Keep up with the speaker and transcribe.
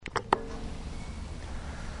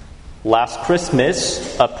Last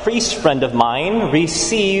Christmas, a priest friend of mine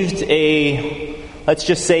received let's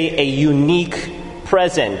just say, a unique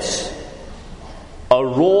present. A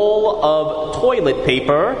roll of toilet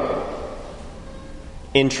paper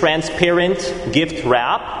in transparent gift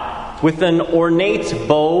wrap with an ornate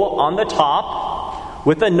bow on the top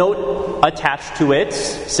with a note attached to it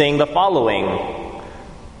saying the following: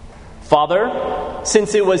 Father,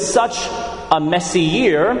 since it was such a messy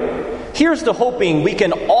year, here's to hoping we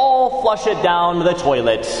can all flush it down the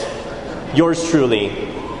toilet. Yours truly.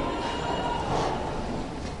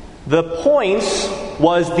 The point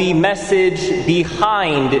was the message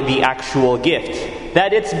behind the actual gift,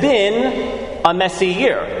 that it's been a messy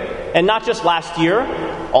year. And not just last year,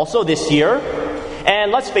 also this year.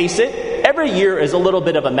 And let's face it, every year is a little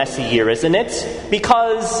bit of a messy year, isn't it?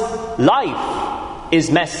 Because life is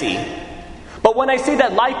messy. But when I say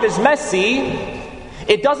that life is messy,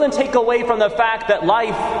 it doesn't take away from the fact that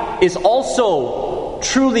life is also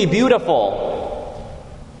truly beautiful.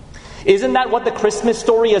 Isn't that what the Christmas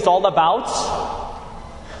story is all about?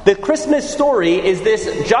 The Christmas story is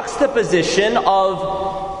this juxtaposition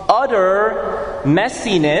of utter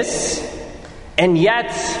messiness and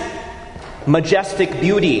yet majestic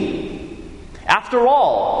beauty. After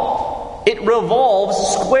all, it revolves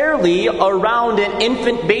squarely around an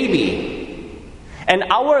infant baby. And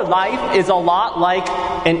our life is a lot like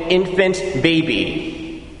an infant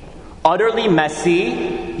baby. Utterly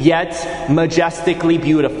messy, yet majestically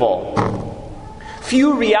beautiful.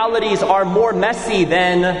 Few realities are more messy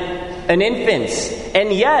than an infant's,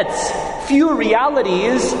 and yet few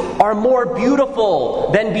realities are more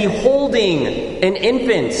beautiful than beholding an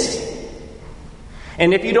infant.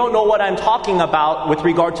 And if you don't know what I'm talking about with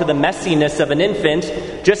regard to the messiness of an infant,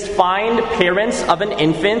 just find parents of an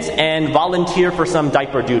infant and volunteer for some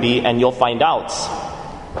diaper duty and you'll find out.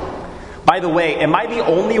 By the way, am I the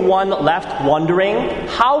only one left wondering,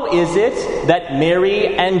 how is it that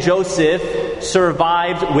Mary and Joseph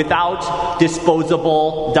survived without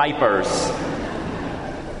disposable diapers?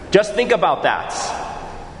 Just think about that.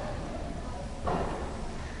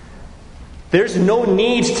 There's no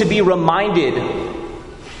need to be reminded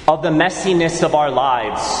of the messiness of our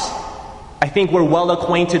lives. I think we're well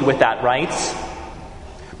acquainted with that, right?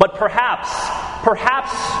 But perhaps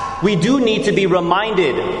we do need to be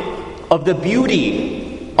reminded of the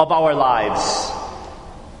beauty of our lives.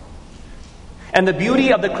 And the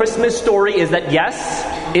beauty of the Christmas story is that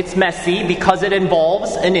yes, it's messy because it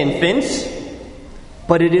involves an infant,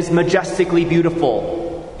 but it is majestically beautiful.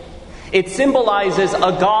 It symbolizes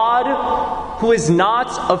a God who is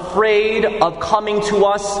not afraid of coming to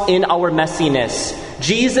us in our messiness.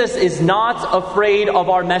 Jesus is not afraid of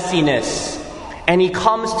our messiness, and he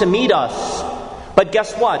comes to meet us. But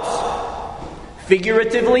guess what?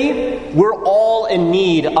 Figuratively, we're all in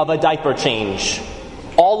need of a diaper change.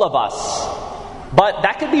 All of us. But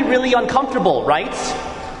that could be really uncomfortable, right?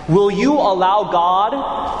 Will you allow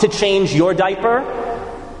God to change your diaper?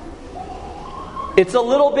 It's a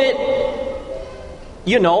little bit,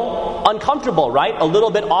 uncomfortable, right? A little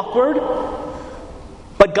bit awkward.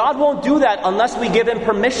 But God won't do that unless we give him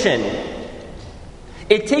permission.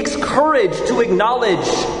 It takes courage to acknowledge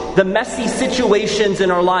the messy situations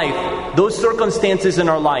in our life, those circumstances in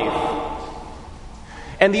our life.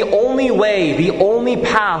 And the only way, the only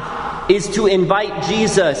path is to invite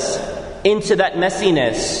Jesus into that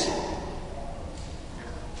messiness.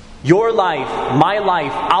 Your life, my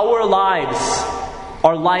life, our lives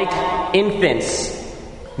are like infants.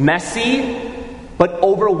 Messy, but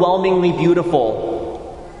overwhelmingly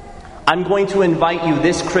beautiful. I'm going to invite you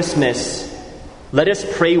this Christmas. Let us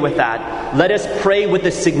pray with that. Let us pray with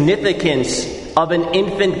the significance of an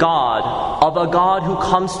infant God, of a God who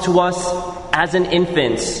comes to us as an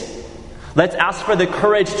infant. Let's ask for the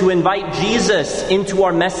courage to invite Jesus into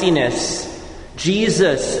our messiness.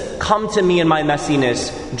 Jesus, come to me in my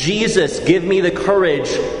messiness. Jesus, give me the courage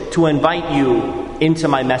to invite you into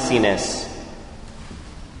my messiness.